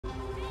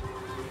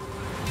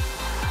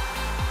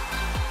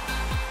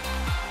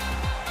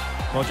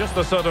Well, just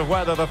the sort of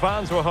weather the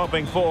fans were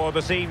hoping for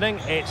this evening.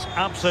 It's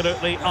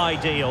absolutely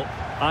ideal.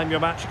 I'm your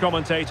match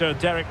commentator,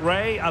 Derek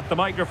Ray, at the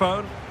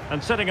microphone.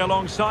 And sitting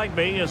alongside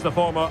me is the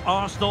former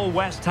Arsenal,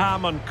 West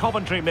Ham and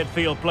Coventry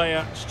midfield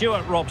player,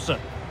 Stuart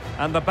Robson.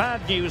 And the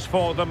bad news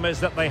for them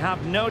is that they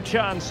have no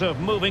chance of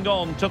moving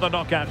on to the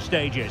knockout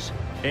stages.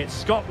 It's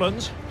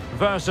Scotland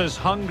versus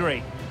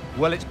Hungary.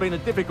 Well, it's been a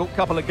difficult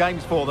couple of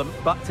games for them,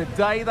 but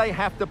today they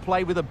have to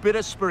play with a bit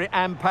of spirit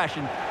and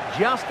passion,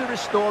 just to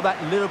restore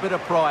that little bit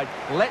of pride.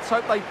 Let's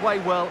hope they play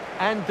well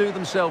and do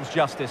themselves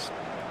justice.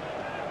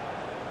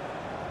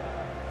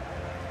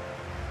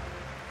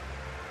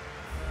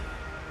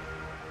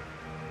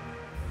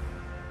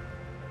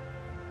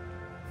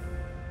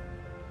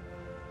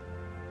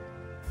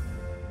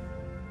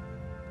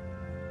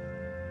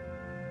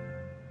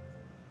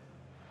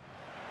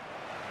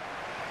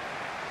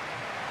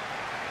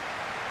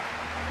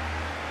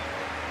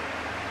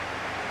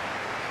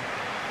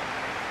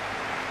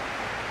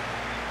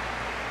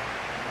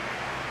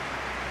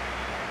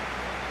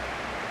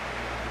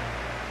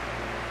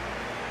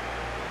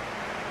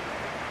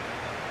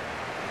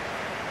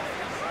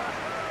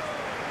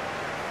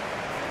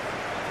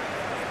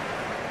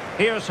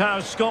 Here's how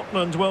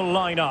Scotland will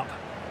line up.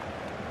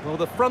 Well,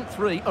 the front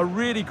three are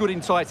really good in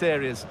tight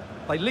areas.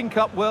 They link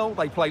up well,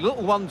 they play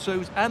little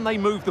 1-2s, and they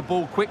move the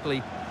ball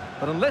quickly.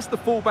 But unless the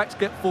fullbacks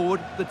get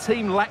forward, the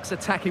team lacks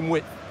attacking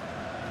width.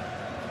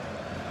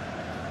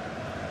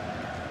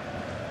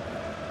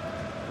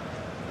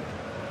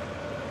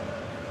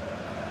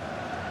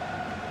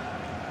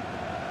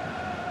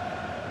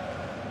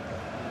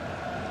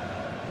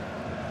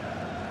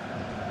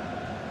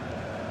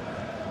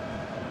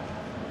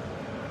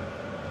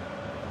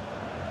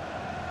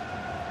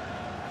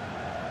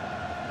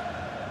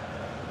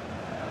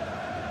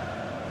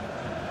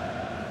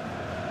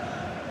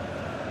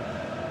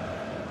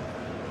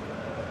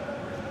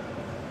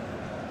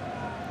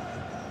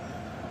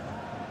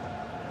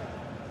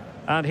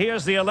 And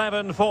here's the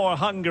 11 for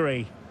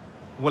Hungary.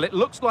 Well, it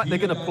looks like they're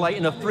going to play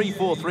in a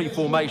 3-4-3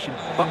 formation,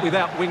 but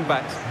without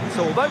wing-backs.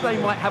 So although they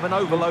might have an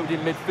overload in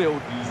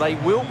midfield, they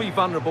will be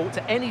vulnerable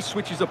to any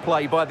switches of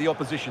play by the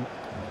opposition.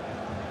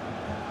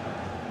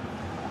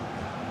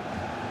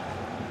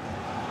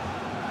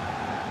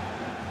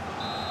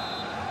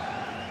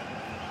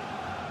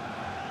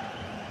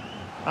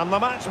 And the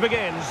match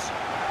begins.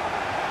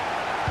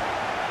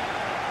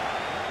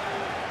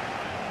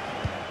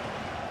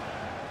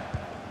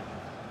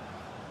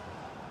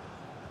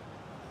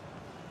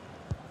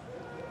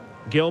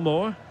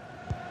 Gilmore.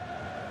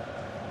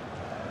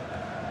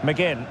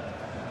 McGinn.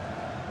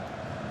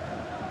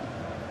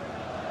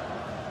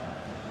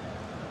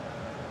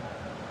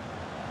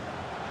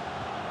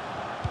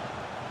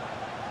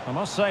 I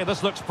must say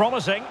this looks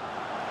promising.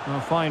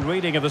 A fine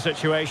reading of the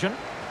situation.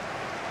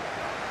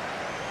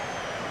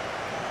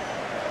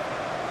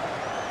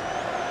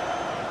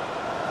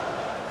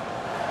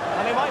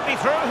 And he might be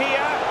through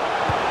here.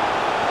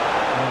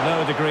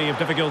 No degree of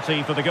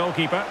difficulty for the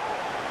goalkeeper.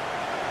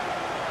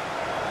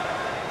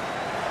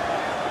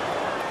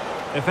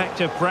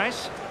 Effective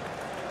press.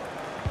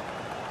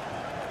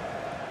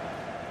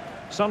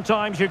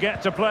 Sometimes you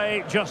get to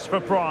play just for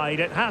pride.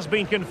 It has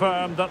been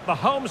confirmed that the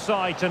home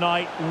side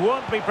tonight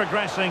won't be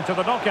progressing to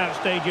the knockout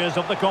stages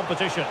of the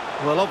competition.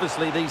 Well,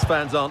 obviously these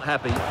fans aren't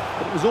happy,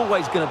 but it was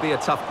always going to be a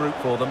tough group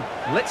for them.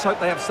 Let's hope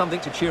they have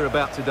something to cheer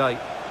about today.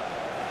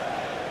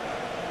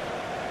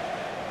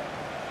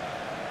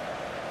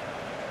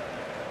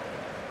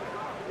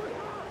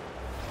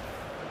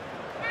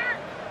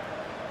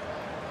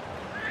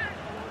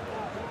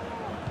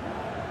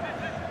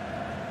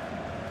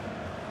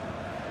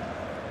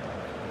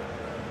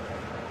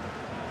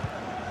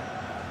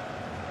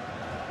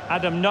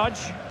 Adam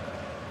Nudge.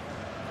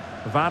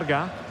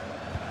 Varga.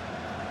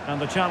 And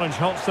the challenge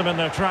halts them in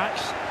their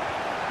tracks.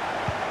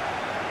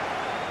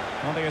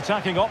 Well, the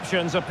attacking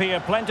options appear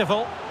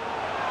plentiful.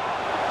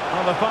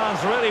 Well, the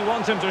fans really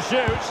want him to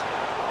shoot.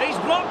 He's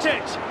blocked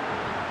it!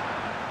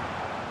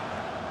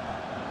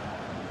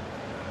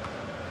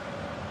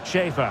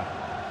 Schaefer.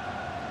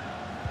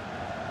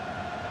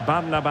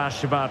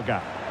 Barnabas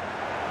Varga.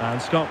 And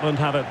Scotland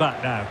have it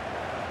back now.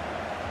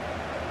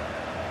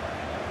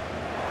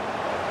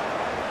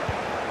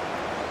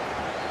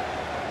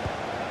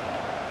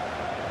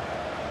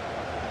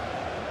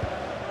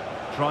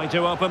 Trying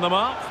to open them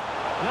up.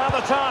 Now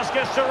the task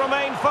is to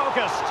remain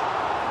focused.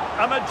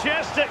 A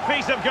majestic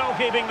piece of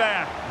goalkeeping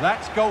there.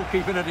 That's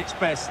goalkeeping at its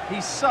best.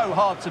 He's so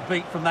hard to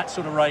beat from that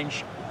sort of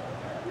range.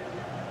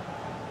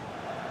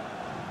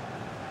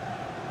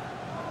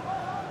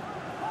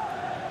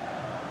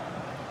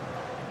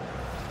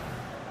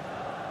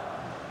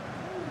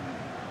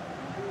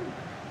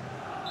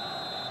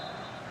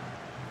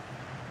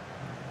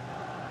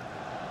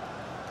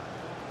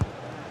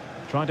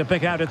 Trying to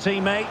pick out a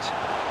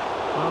teammate.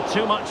 Well,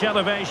 too much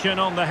elevation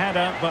on the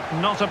header, but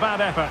not a bad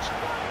effort.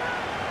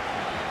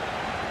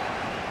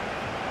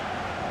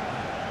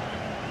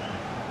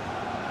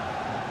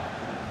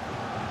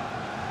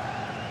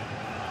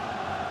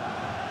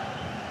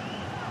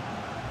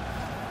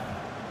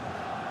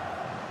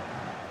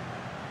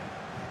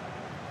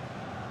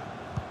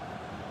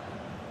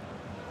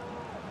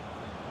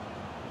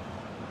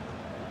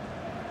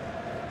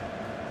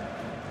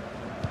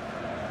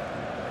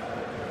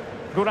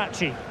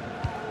 Guracci.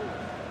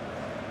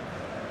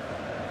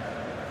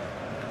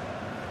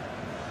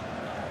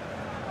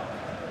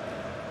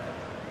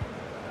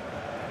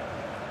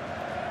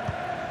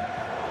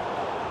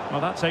 Well,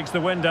 that takes the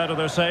wind out of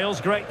their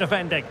sails. Great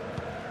defending.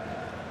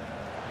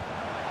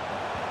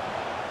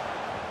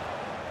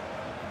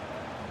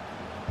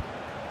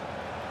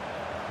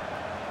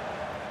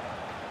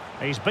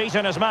 He's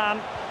beaten his man.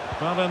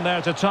 Well in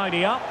there to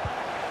tidy up.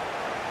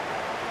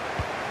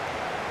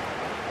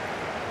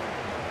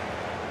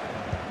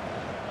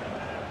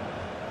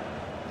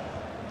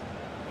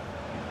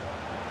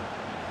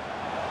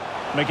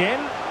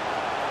 McGinn.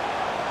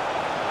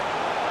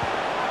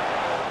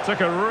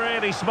 Took a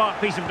really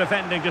smart piece of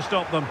defending to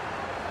stop them.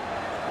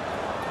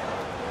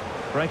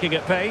 Breaking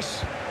at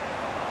pace.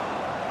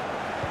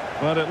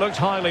 Well, it looked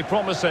highly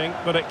promising,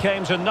 but it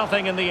came to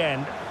nothing in the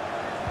end.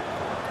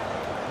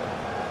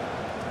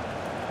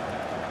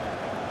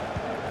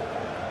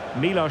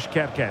 Milos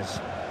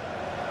Kerkez.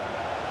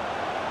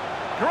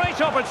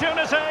 Great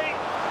opportunity.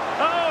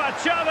 Oh, a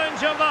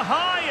challenge of the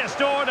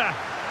highest order.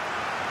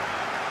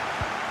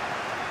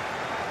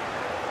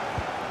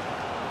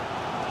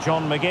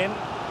 John McGinn.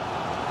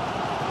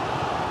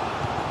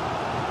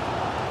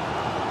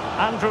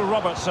 Andrew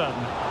Robertson.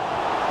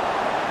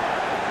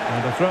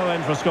 And a throw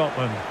in for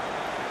Scotland.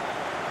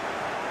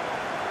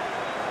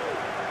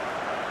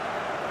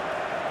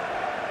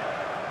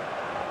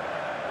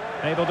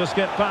 Able to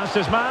skip past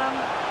his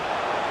man.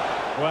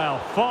 Well,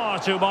 far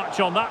too much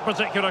on that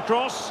particular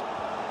cross.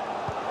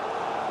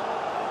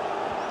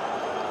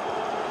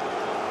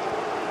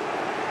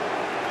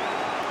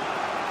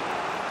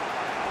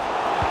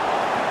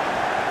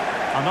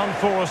 An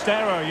unforced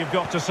error, you've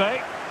got to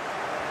say.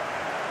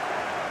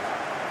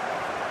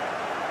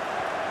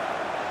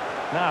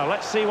 Now,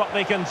 let's see what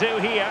they can do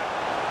here.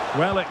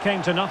 Well, it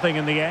came to nothing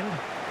in the end.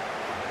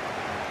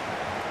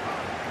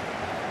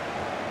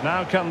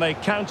 Now can they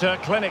counter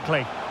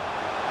clinically?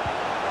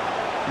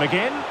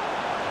 McGinn.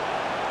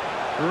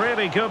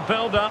 Really good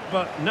build-up,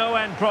 but no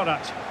end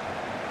product.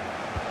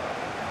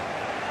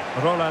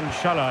 Roland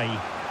Shalai.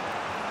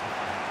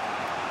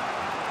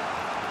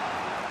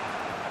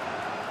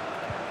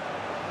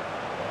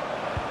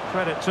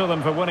 Credit to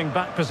them for winning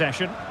back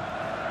possession.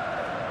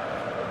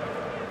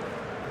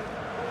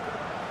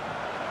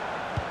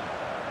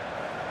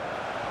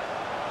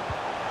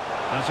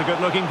 That's a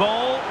good-looking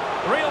ball.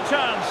 Real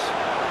chance.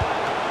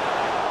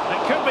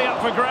 It could be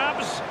up for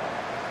grabs.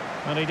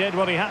 And he did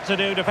what he had to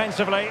do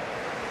defensively.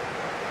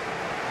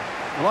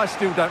 Well, I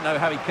still don't know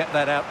how he kept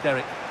that out,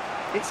 Derek.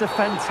 It's a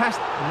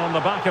fantastic... And on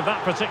the back of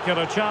that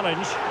particular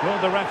challenge, will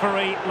the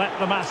referee let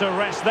the matter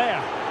rest there?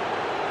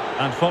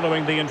 And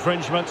following the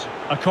infringement,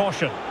 a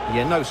caution.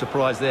 Yeah, no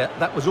surprise there.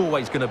 That was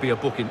always going to be a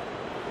booking.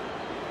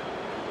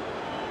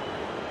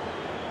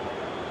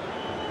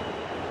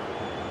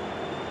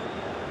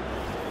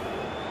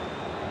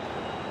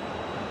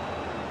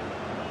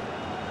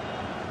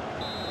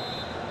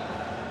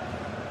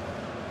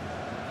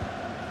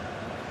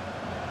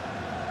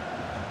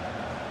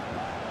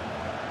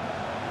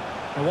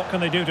 Well, what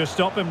can they do to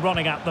stop him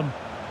running at them?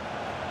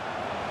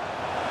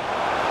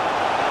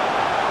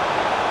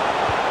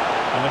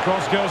 And the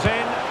cross goes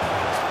in.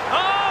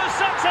 Oh,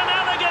 such an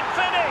elegant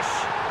finish!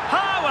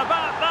 How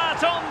about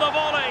that on the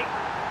volley?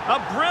 A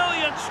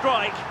brilliant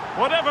strike,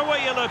 whatever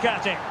way you look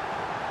at it.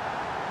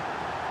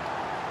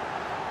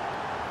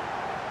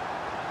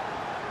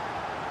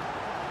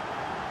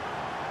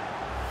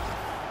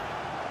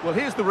 Well,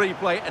 here's the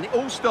replay, and it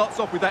all starts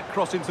off with that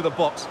cross into the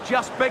box,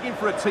 just begging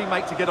for a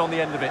teammate to get on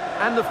the end of it.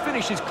 And the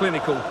finish is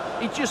clinical.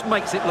 He just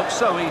makes it look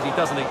so easy,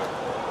 doesn't he?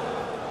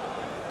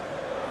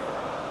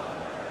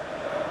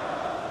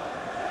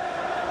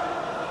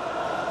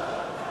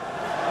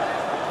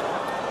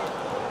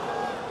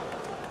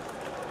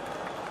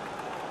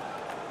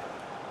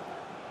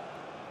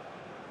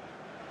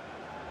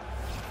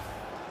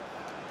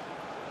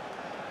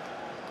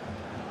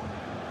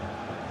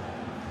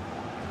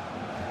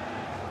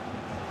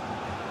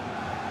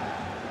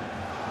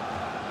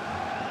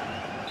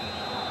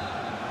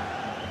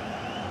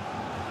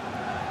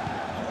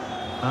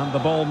 And the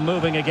ball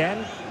moving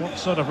again. What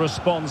sort of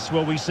response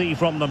will we see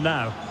from them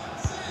now?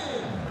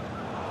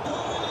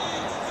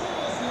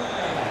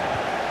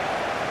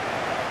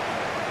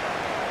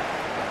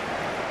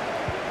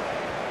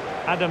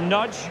 Adam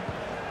Nudge.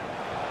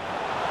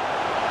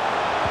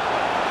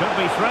 Could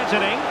be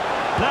threatening.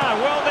 Now,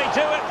 will they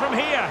do it from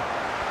here?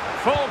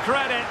 Full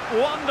credit.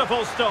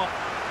 Wonderful stop.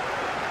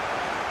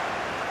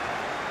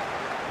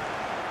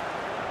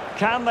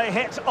 Can they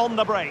hit on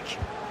the break?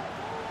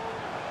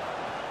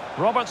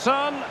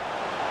 Robertson.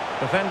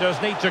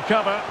 Defenders need to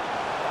cover.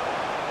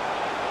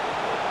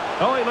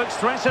 Oh, he looks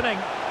threatening.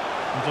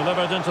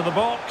 Delivered into the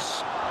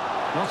box.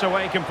 Not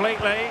away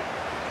completely.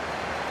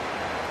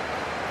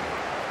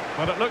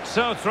 Well, it looked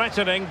so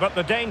threatening, but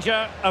the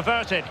danger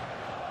averted.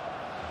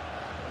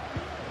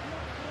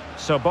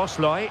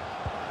 Szoboszlai.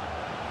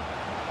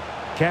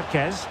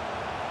 Kerkez.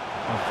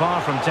 Well,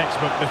 far from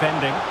textbook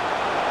defending.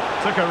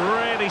 Took a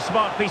really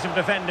smart piece of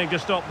defending to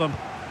stop them.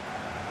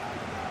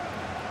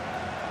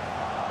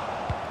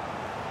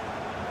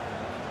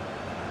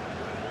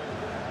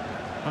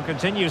 And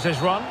continues his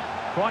run.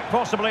 Quite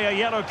possibly a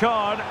yellow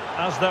card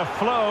as their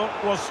flow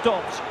was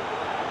stopped.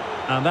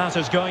 And that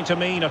is going to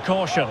mean a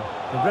caution.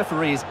 The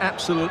referee is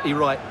absolutely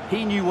right.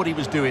 He knew what he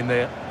was doing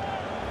there.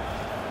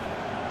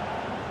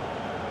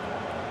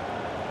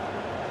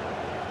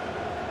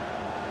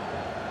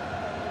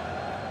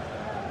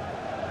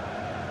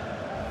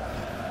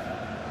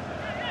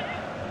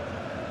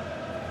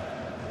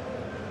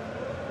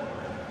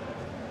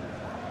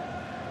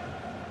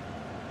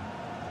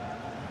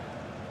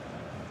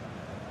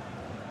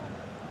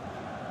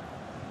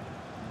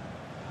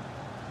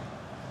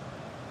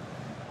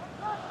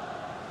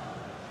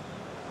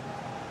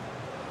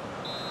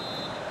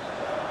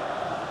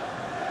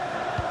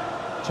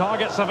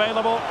 Targets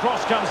available,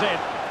 cross comes in.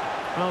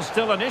 Well,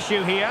 still an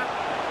issue here.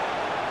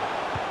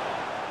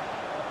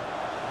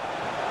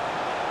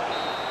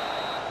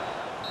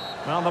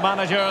 Well, the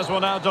managers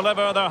will now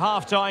deliver their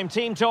half-time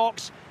team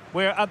talks.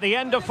 We're at the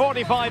end of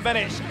 45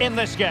 minutes in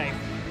this game.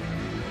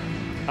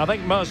 I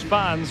think most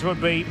fans would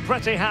be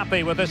pretty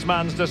happy with this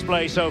man's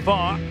display so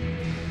far.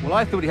 Well,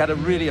 I thought he had a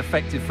really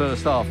effective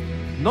first half.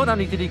 Not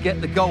only did he get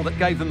the goal that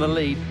gave them the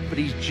lead, but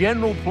his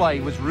general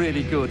play was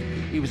really good.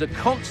 He was a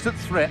constant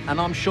threat, and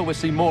I'm sure we'll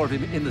see more of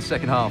him in the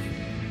second half.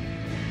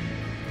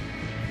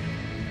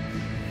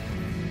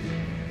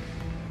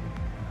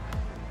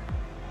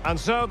 And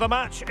so the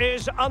match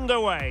is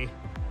underway.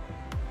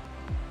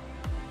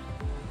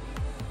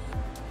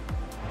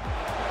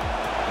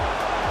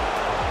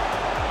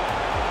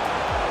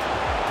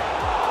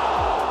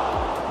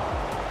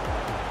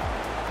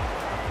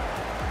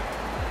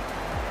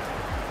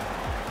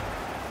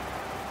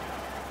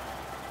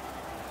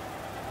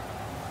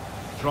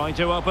 Trying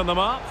to open them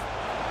up.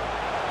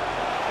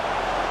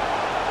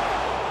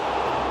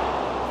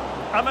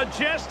 A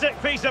majestic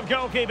piece of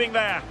goalkeeping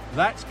there.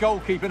 That's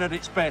goalkeeping at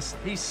its best.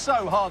 He's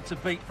so hard to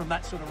beat from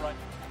that sort of range.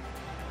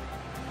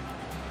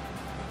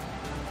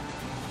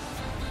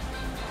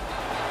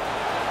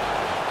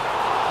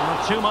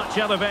 Not too much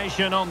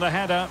elevation on the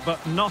header,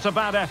 but not a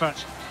bad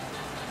effort.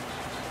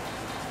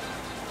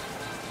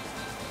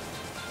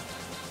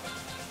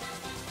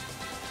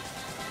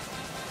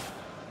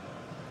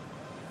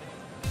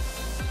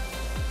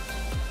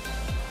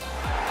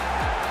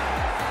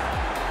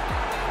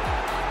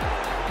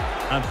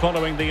 And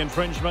following the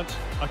infringement,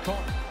 a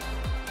corner.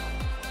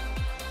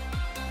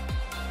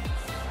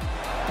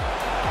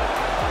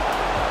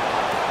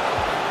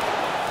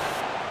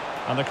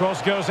 And the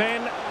cross goes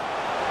in.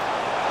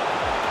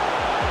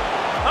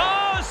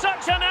 Oh,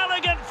 such an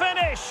elegant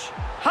finish!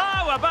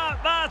 How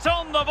about that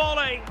on the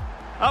volley?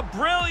 A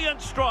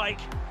brilliant strike,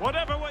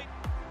 whatever way.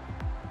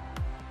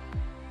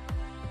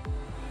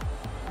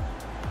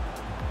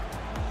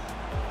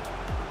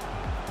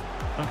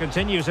 And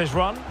continues his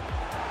run.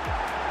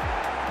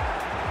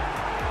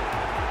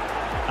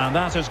 And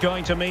that is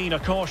going to mean a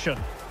caution.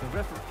 The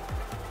referee.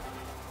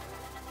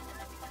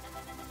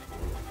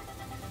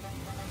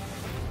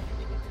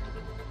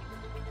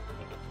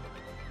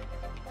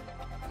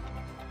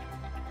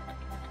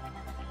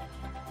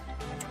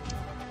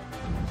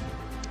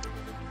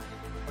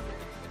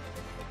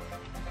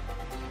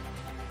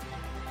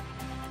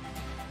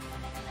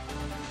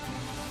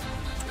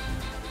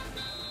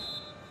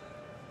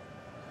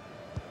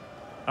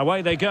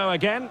 Away they go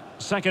again.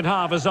 Second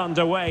half is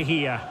underway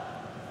here.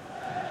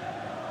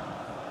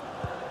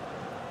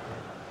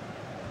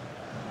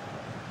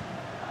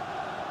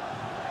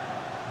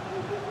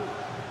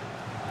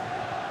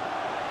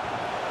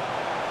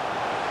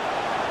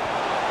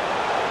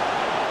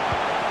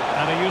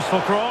 And a useful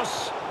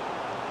cross.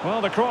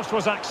 Well, the cross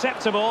was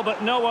acceptable,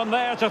 but no one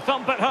there to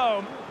thump it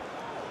home.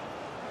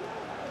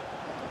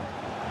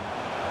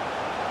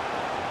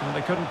 And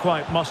they couldn't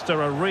quite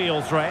muster a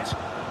real threat.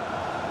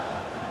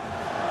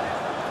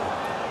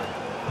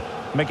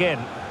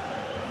 McGinn.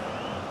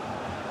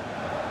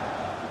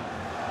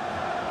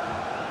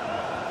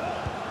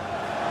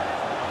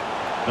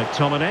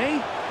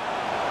 McTominay.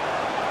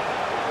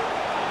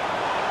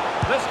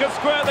 This could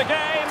square the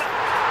game,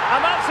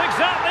 and that's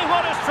exactly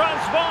what has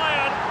transpired.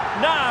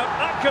 Now,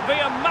 that could be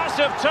a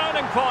massive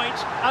turning point,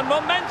 and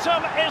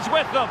momentum is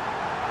with them.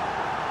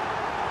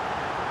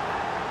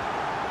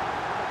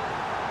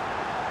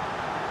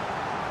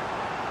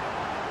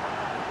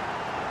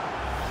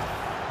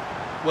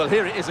 Well,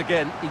 here it is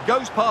again. He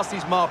goes past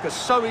his marker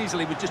so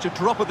easily with just a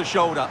drop of the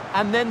shoulder,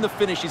 and then the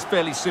finish is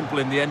fairly simple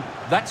in the end.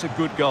 That's a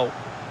good goal.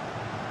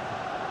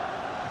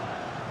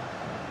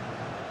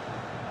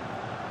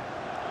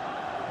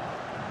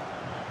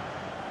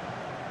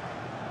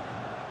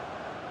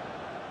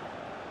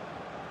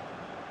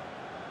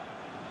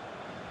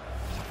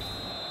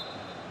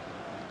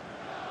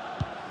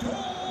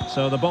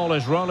 So the ball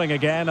is rolling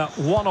again at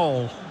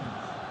 1-1.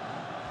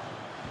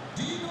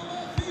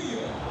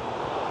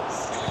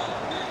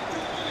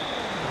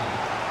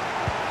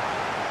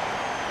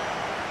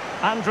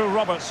 Andrew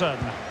Robertson.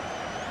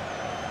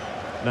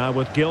 Now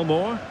with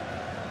Gilmore.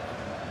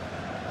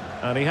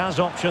 And he has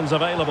options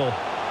available.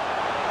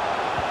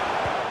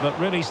 But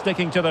really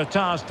sticking to their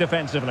task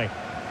defensively.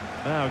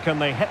 Now, can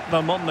they hit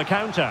them on the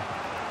counter?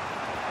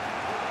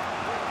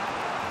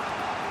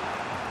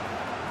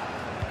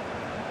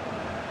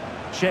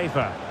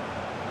 Schaefer.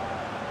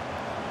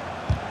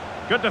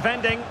 Good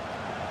defending.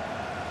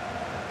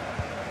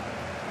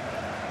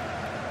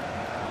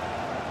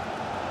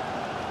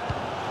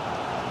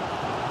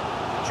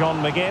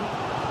 John McGinn.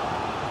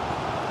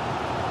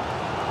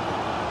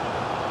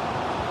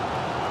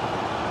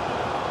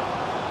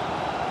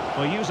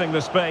 Well, using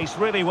the space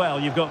really well,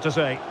 you've got to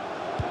say.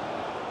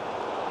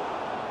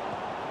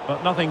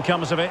 But nothing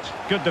comes of it.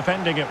 Good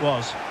defending it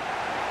was.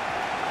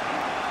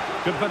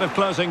 Good bit of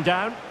closing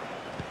down.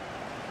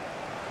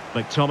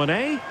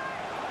 McTominay.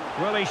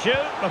 Will he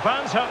shoot? The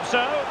fans hope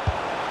so.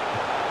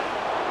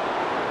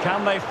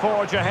 Can they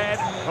forge ahead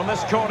from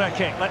this corner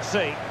kick? Let's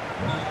see.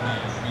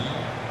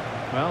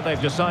 Well, they've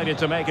decided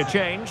to make a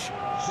change.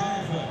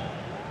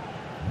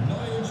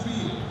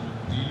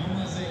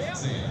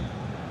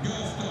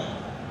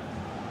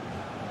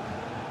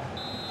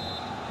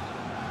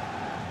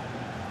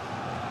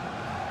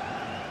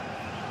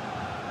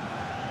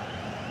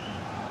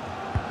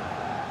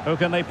 Who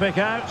can they pick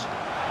out?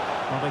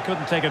 Well, they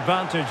couldn't take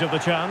advantage of the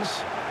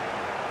chance.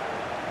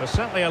 They're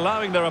certainly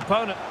allowing their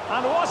opponent.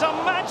 And what a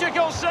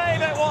magical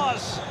save it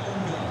was!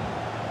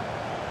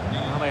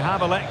 Well, they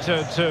have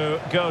elected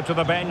to go to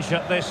the bench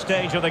at this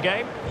stage of the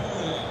game.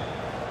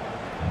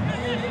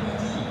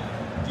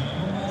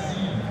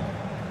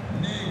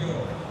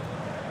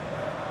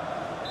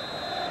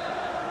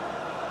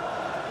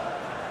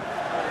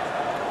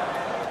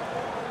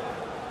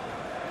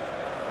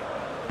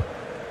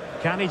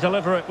 Can he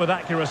deliver it with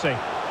accuracy?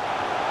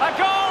 A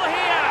goal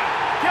here!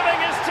 Giving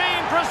his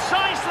team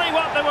precisely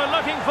what they were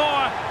looking for.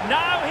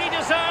 Now he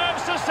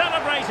deserves to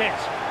celebrate it.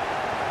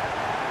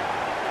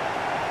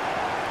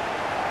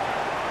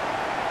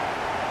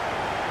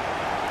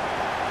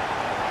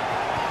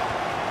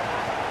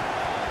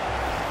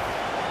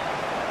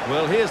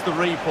 Well, here's the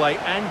replay,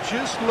 and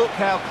just look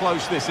how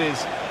close this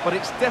is. But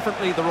it's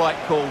definitely the right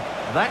call.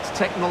 That's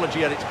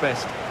technology at its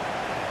best.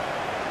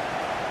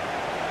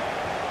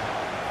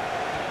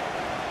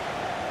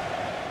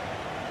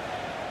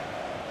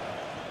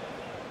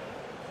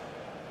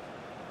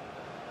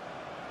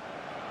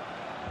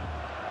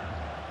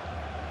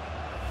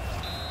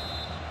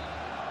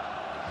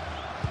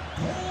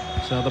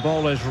 So the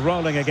ball is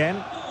rolling again.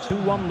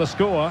 2-1 the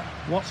score.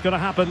 What's going to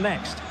happen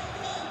next?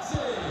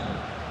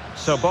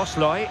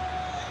 Szoboszlai.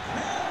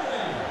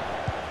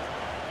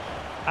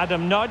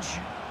 Adam Nudge.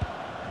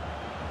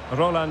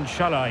 Roland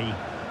Shalai.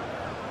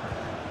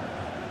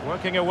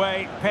 Working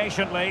away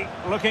patiently,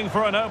 looking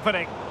for an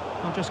opening.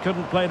 I just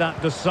couldn't play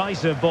that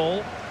decisive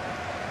ball.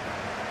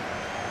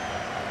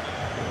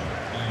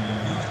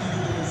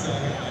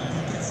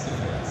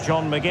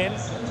 John McGinn.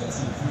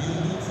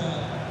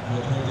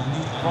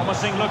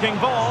 Promising looking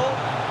ball.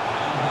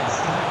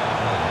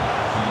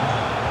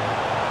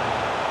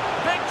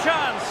 Big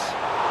chance.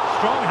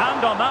 Strong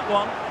hand on that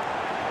one.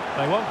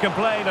 They won't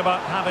complain about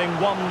having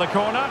won the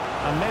corner,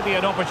 and maybe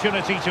an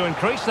opportunity to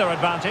increase their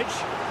advantage.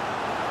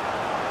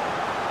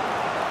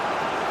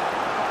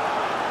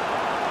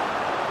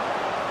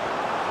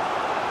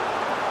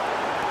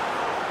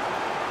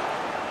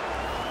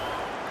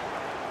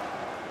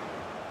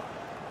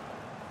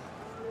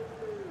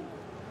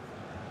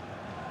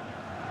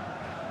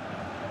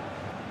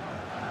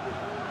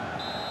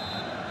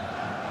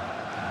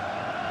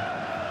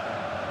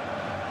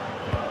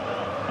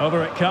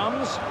 Over it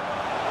comes.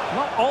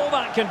 Not all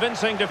that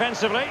convincing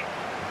defensively.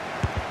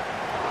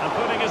 And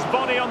putting his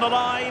body on the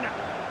line.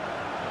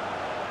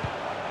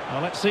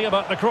 Well, let's see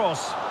about the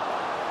cross.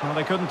 Well,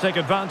 they couldn't take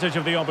advantage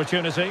of the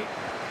opportunity.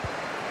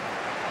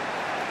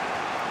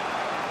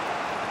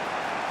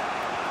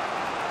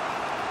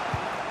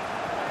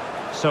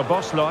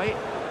 Szoboszlai.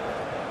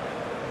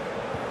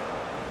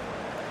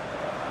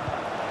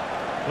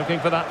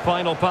 Looking for that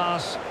final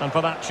pass and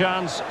for that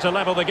chance to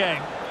level the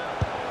game.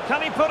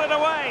 Can he put it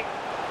away?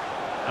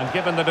 And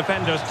given the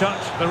defender's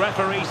touch, the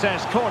referee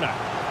says corner.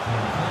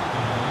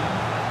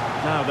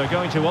 Now they're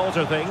going to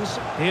alter things.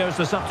 Here's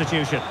the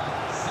substitution.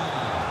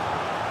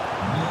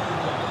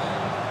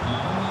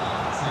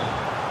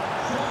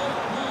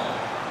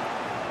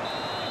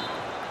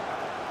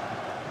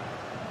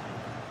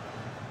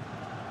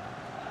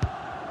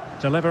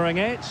 Delivering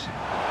it.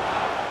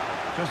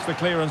 Just the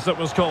clearance that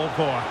was called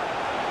for.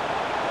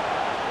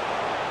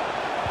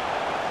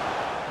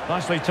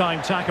 Nicely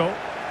timed tackle.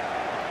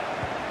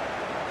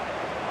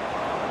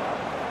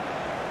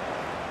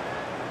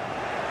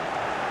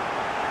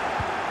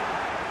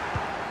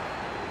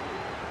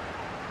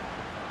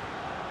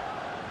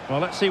 Well,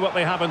 let's see what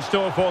they have in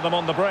store for them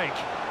on the break.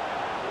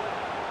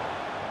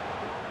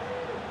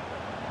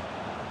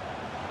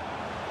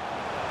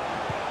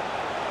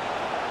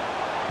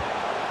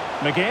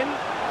 McGinn.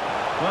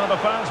 Well, the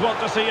fans want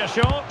to see a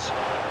shot.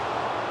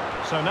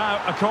 So now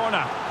a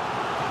corner.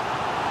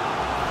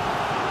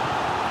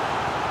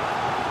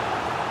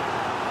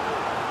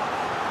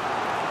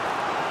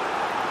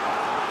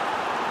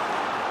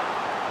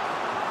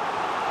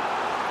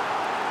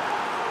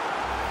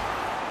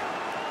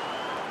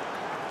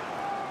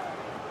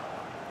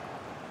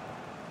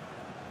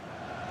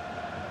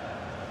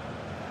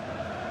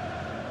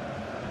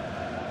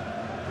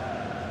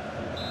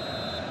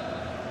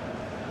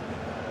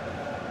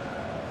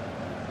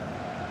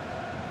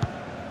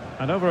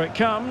 And over it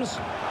comes.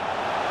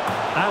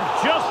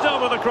 And just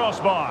over the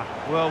crossbar.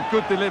 Well,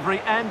 good delivery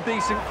and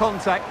decent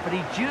contact, but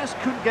he just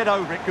couldn't get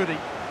over it, could he?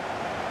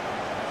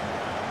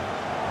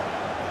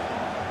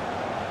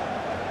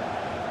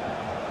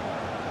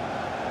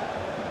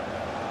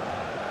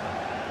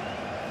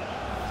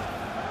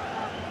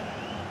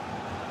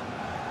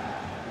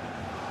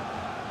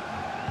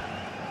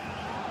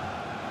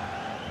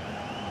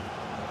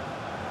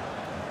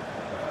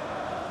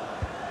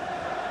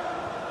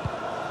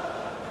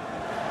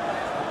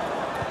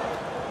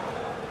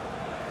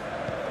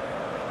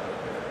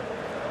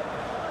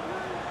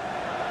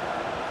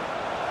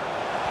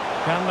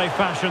 Can they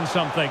fashion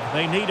something?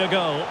 They need a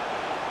goal.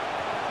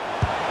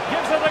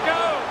 Gives it a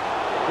go.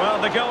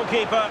 Well, the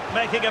goalkeeper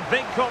making a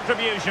big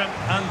contribution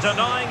and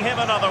denying him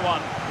another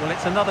one. Well,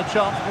 it's another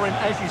chance for him.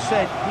 As you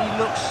said, he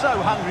looks so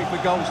hungry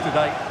for goals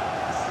today.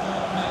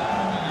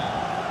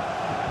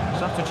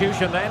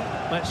 Substitution then.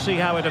 Let's see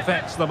how it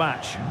affects the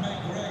match.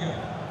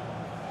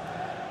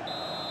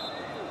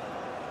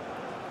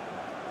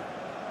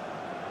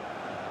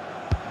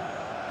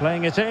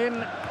 Playing it in.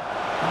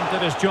 And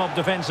did his job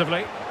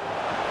defensively.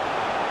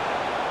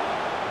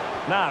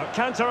 Now,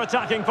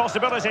 counter-attacking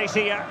possibilities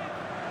here.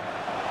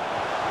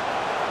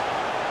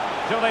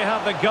 Do they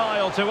have the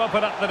guile to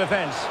open up the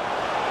defence?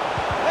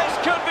 This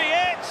could be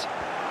it!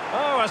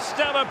 Oh, a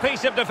stellar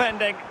piece of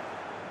defending.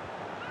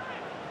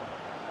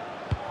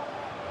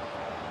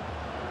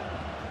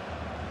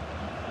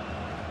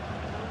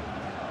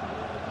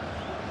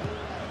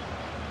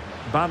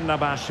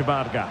 Barnabas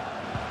Varga.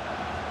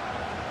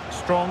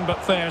 Strong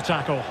but fair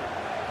tackle.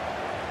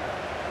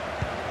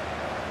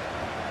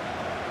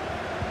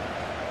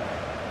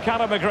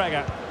 Callum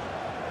McGregor.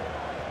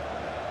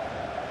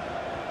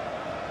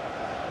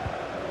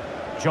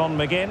 John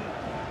McGinn.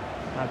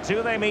 Now,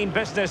 do they mean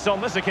business on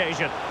this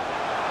occasion?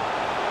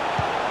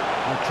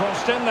 And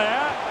crossed in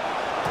there.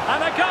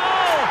 And a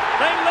goal!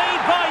 They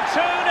lead by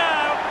 2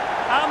 now.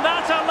 And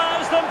that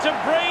allows them to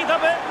breathe a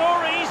bit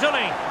more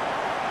easily.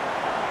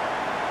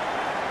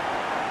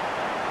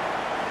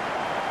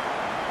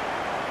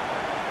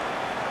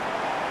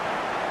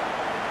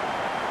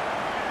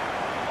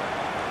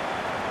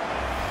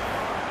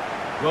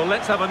 Well,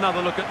 let's have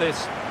another look at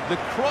this. The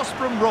cross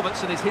from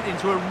Robertson is hit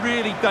into a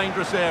really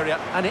dangerous area,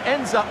 and it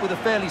ends up with a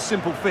fairly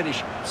simple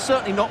finish.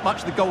 Certainly not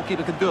much the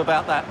goalkeeper can do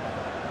about that.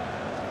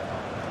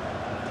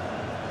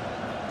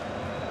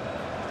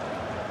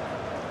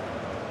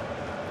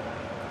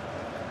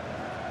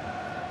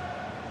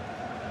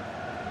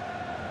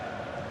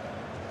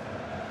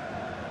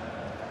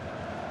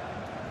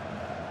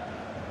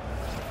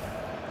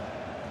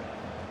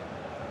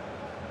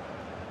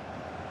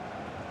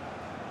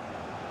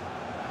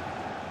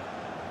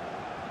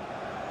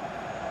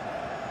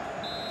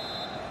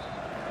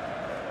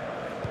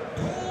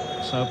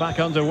 So back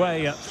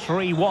underway at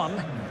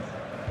 3-1.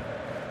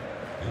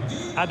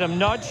 Adam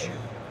Nudge.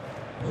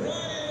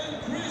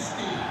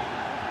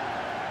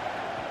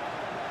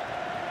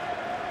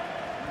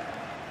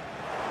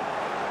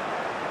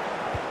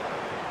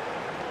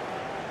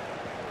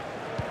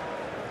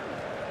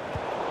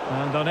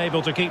 And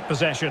unable to keep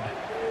possession.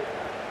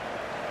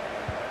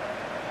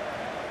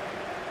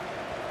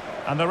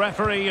 And the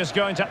referee is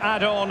going to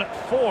add on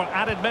 4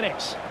 added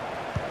minutes.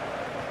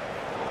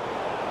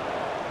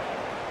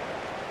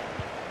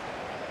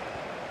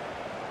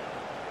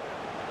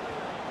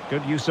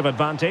 Good use of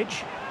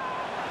advantage.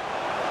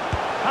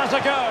 Has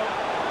a go.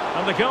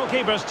 And the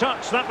goalkeeper's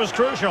touch, that was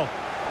crucial.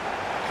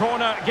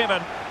 Corner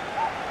given.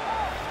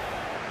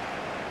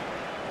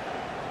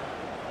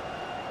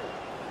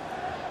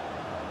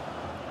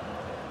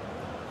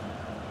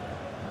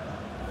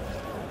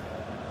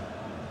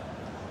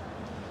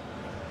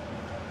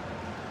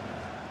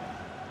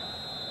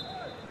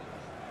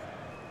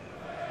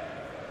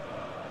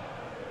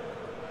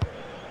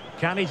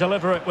 Can he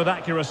deliver it with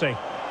accuracy?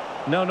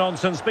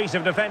 No-nonsense piece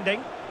of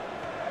defending.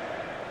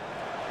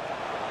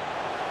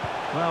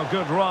 Well,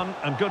 good run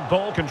and good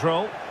ball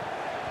control.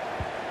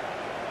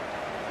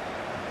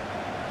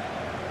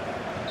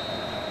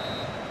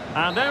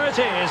 And there it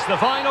is, the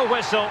final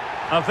whistle.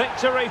 A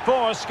victory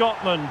for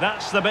Scotland.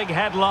 That's the big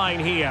headline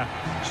here.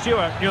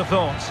 Stuart, your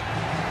thoughts?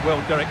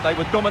 Well, Derek, they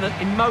were dominant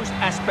in most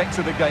aspects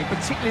of the game,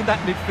 particularly in that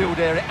midfield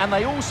area, and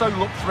they also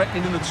looked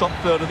threatening in the top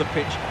third of the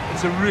pitch.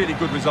 It's a really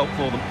good result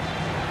for them.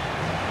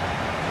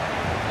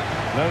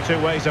 No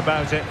two ways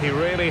about it. He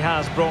really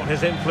has brought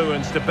his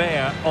influence to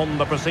bear on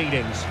the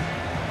proceedings.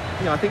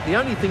 Yeah, I think the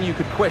only thing you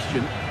could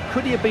question,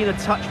 could he have been a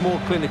touch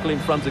more clinical in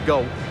front of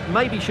goal?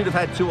 Maybe should have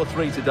had 2 or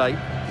 3 today.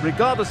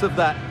 Regardless of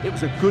that, it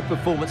was a good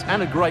performance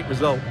and a great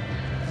result.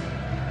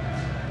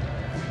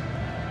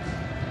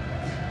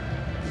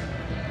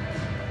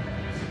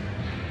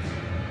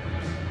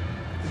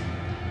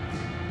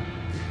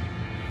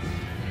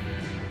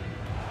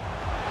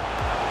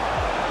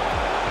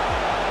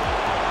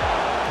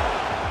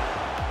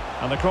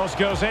 And the cross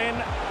goes in.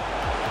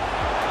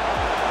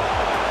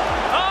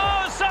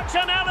 Oh, such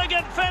an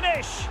elegant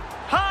finish!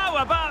 How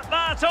about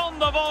that on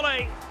the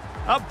volley?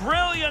 A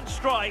brilliant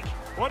strike.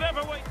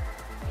 Whatever we...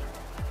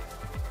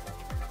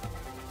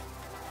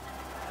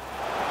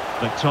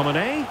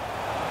 McTominay.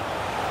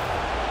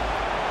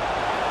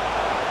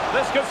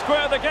 This could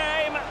square the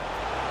game.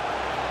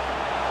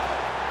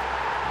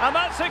 And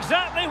that's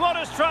exactly what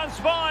has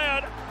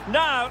transpired.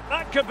 Now,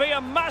 that could be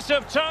a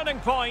massive turning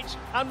point,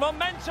 and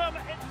momentum...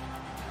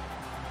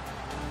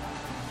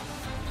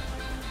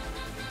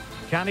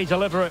 Can he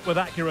deliver it with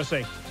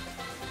accuracy?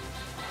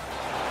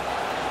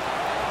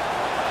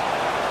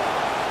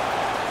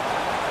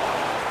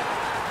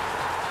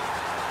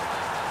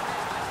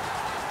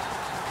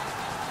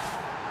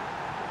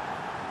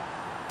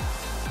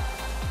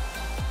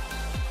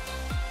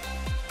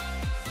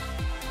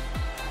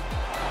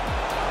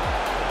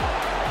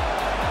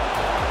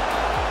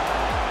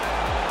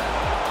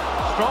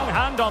 Strong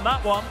hand on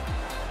that one.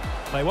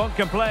 They won't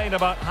complain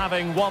about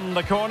having won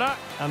the corner,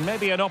 and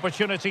maybe an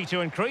opportunity to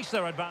increase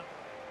their advantage.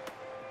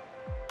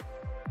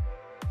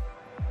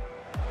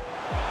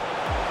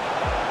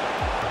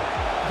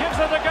 Gives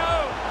it a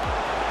go.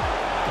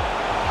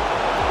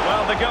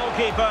 Well, the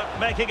goalkeeper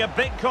making a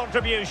big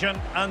contribution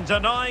and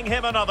denying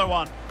him another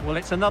one. Well,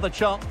 it's another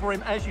chance for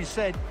him. As you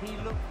said, he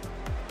looked...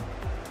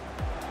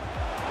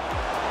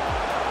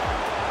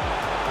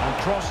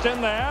 And crossed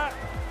in there.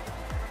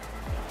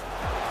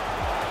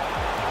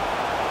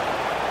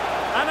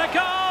 And a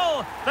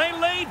goal! They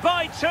lead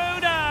by 2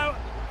 now,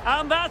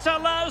 and that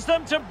allows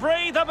them to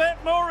breathe a bit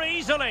more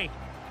easily.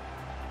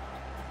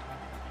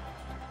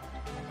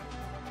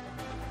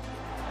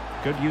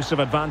 Good use of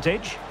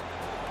advantage.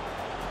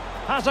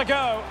 Has a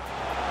go.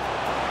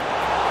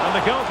 And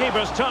the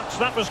goalkeeper's touch,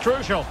 that was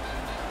crucial.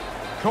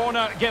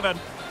 Corner given.